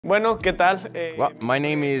Bueno, ¿qué tal? Well, my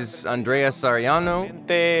name is Arellano.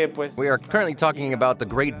 We are currently talking about the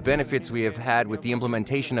great benefits we have had with the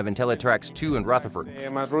implementation of IntelliTrax 2 in Rutherford.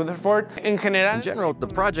 In general, the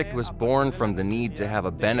project was born from the need to have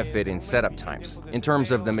a benefit in setup times, in terms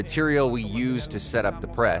of the material we use to set up the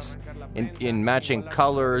press, in matching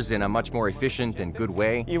colors in a much more efficient and good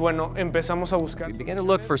way. We began to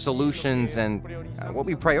look for solutions, and what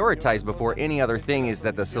we prioritized before any other thing is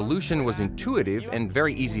that the solution was intuitive and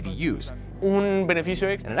very easy to use. And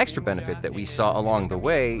an extra benefit that we saw along the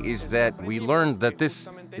way is that we learned that this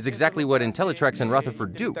is exactly what IntelliTrax and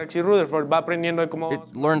Rutherford do. It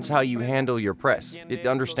learns how you handle your press. It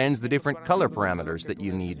understands the different color parameters that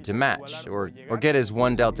you need to match or get as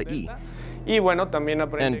 1 delta E.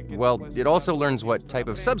 And, well, it also learns what type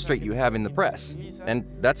of substrate you have in the press. And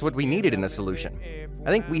that's what we needed in a solution.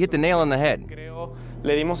 I think we hit the nail on the head.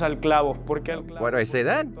 Why do I say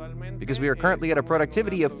that? Because we are currently at a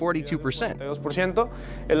productivity of 42%.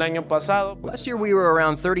 Last year we were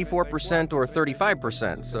around 34% or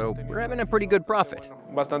 35%, so we're having a pretty good profit.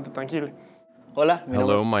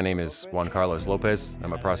 Hello, my name is Juan Lopez.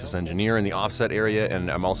 I'm a process engineer in the offset area, and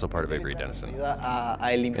I'm also part of Avery Dennison.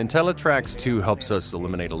 IntelliTrax 2 helps us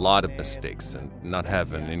eliminate a lot of mistakes and not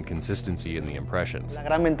have an inconsistency in the impressions.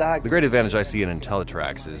 The great advantage I see in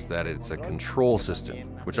IntelliTrax is that it's a control system,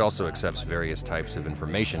 which also accepts various types of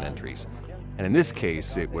information entries. And in this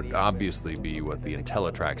case, it would obviously be what the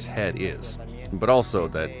IntelliTrax head is, but also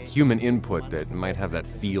that human input that might have that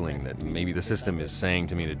feeling that maybe the system is saying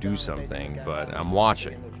to me to do something, but I'm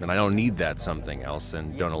watching, and I don't need that something else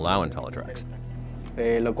and don't allow IntelliTrax.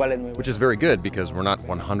 Which is very good because we're not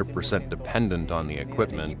 100% dependent on the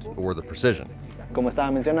equipment or the precision. As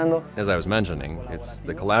I was mentioning, it's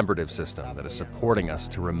the collaborative system that is supporting us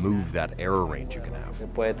to remove that error range you can have.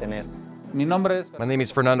 My name is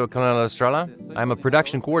Fernando Estrella. I'm a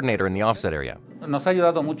production coordinator in the offset area.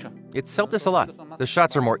 It's helped us a lot. The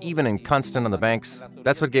shots are more even and constant on the banks.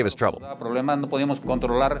 That's what gave us trouble.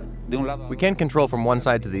 We can't control from one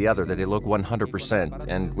side to the other that they look 100%,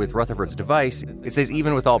 and with Rutherford's device, it says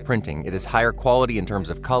even with all printing, it is higher quality in terms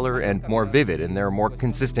of color and more vivid, and there are more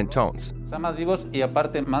consistent tones.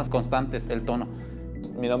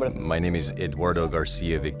 My name is Eduardo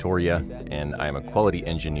Garcia Victoria, and I am a quality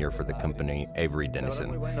engineer for the company Avery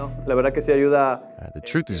Dennison. The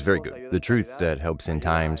truth is very good. The truth that helps in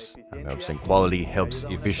times, helps in quality, helps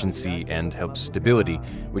efficiency, and helps stability,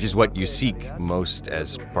 which is what you seek most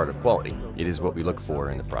as part of quality. It is what we look for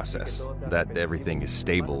in the process, that everything is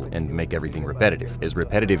stable and make everything repetitive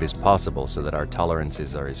as possible so that our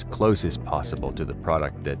tolerances are as close as possible to the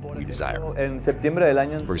product that we desire.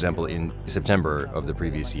 For example, in September of the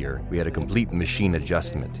previous year, we had a complete machine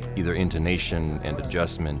adjustment, either intonation and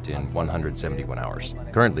adjustment in 171 hours.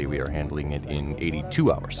 Currently, we are handling it in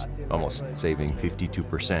 82 hours, almost saving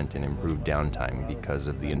 52% in improved downtime because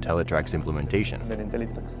of the IntelliTrax implementation.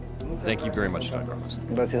 Thank you very much, Don Carlos.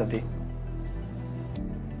 Gracias a ti.